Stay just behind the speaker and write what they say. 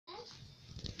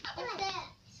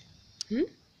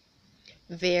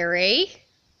Very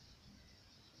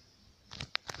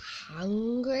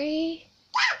hungry.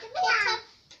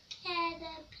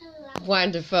 Caterpillar.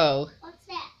 Wonderful. What's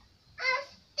that?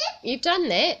 You've done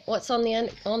that. What's on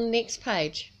the next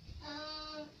page?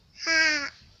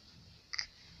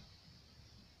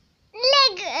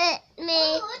 Look at me.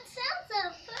 Oh, it sounds like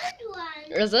a third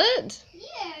one. Is it?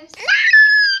 Yes.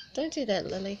 Don't do that,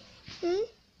 Lily.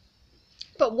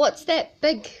 But what's that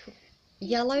big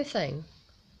yellow thing?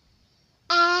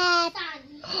 Sun.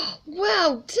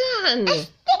 Well done.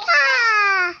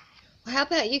 Sticker. How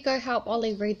about you go help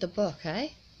Ollie read the book, eh?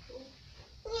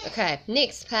 Okay,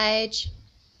 next page.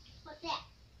 What's that?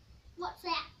 What's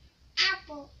that?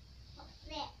 Apple. What's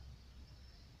that?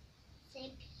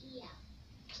 Say pear.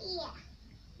 Pear.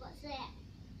 What's that?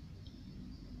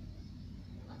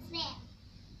 What's that?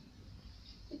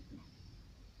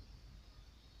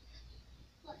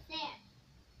 What's that?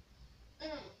 I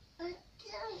don't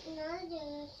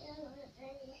know.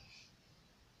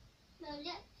 No,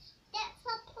 that's a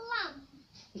plum.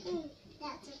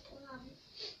 That's a plum.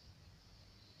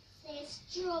 Say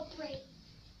strawberry.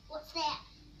 What's that?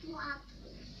 Plum.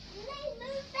 They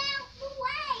move out the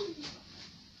way.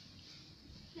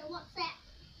 Now what's that?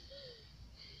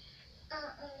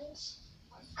 Orange.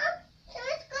 Oh,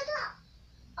 someone's got an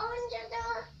orange at the...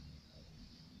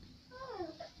 Oh,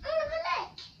 look.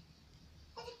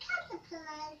 There's a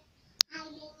caterpillar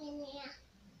hiding in there.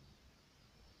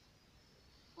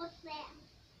 What's that?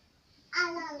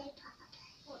 A lollipop.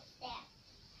 What's that?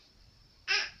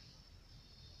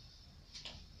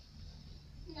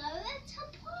 No, it's a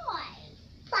pie.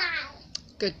 Pie.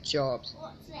 Good job.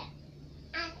 What's that?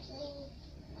 Apple.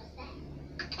 What's that?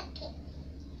 A cupcake.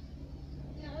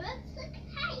 No, it's a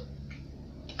cake.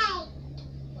 Cake.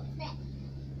 What's that?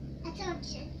 A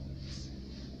sausage.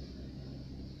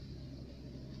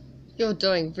 You're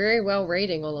doing very well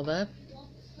reading, Oliver.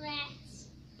 What's that?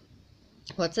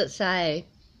 What's it say?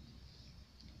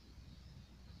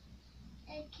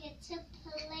 A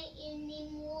caterpillar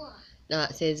anymore. No,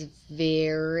 it says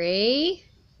very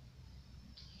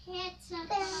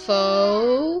Caterpillar.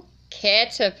 full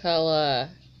caterpillar.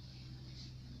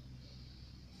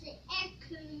 The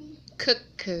cocoon.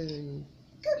 Cocoon.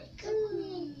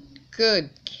 Cocoon. Good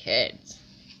kids.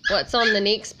 What's on the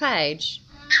next page?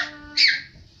 A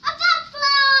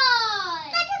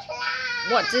butterfly.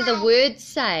 Butterfly. What do the words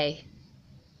say?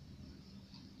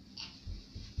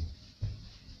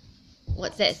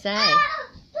 What's that say?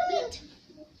 Beautiful.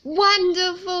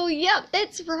 Wonderful. Yep,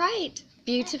 that's right.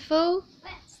 Beautiful.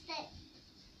 What's that?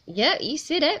 Yep, you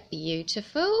said it.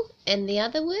 Beautiful. And the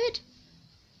other word?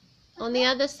 On the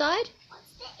other side?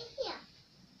 What's that here?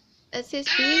 It says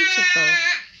beautiful.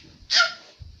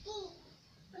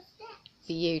 What's that?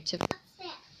 Beautiful.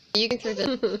 What's that? You can through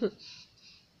the...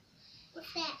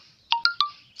 What's that?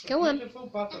 Go on. Beautiful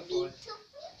butterfly. Beautiful.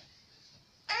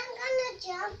 I'm gonna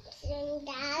jump in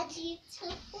that.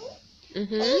 Beautiful. I'm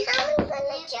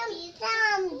gonna jump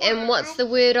down. And what's the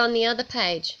word on the other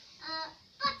page?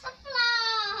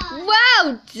 Butterfly.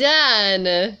 Well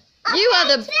done.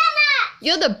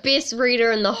 You're the best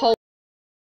reader in the whole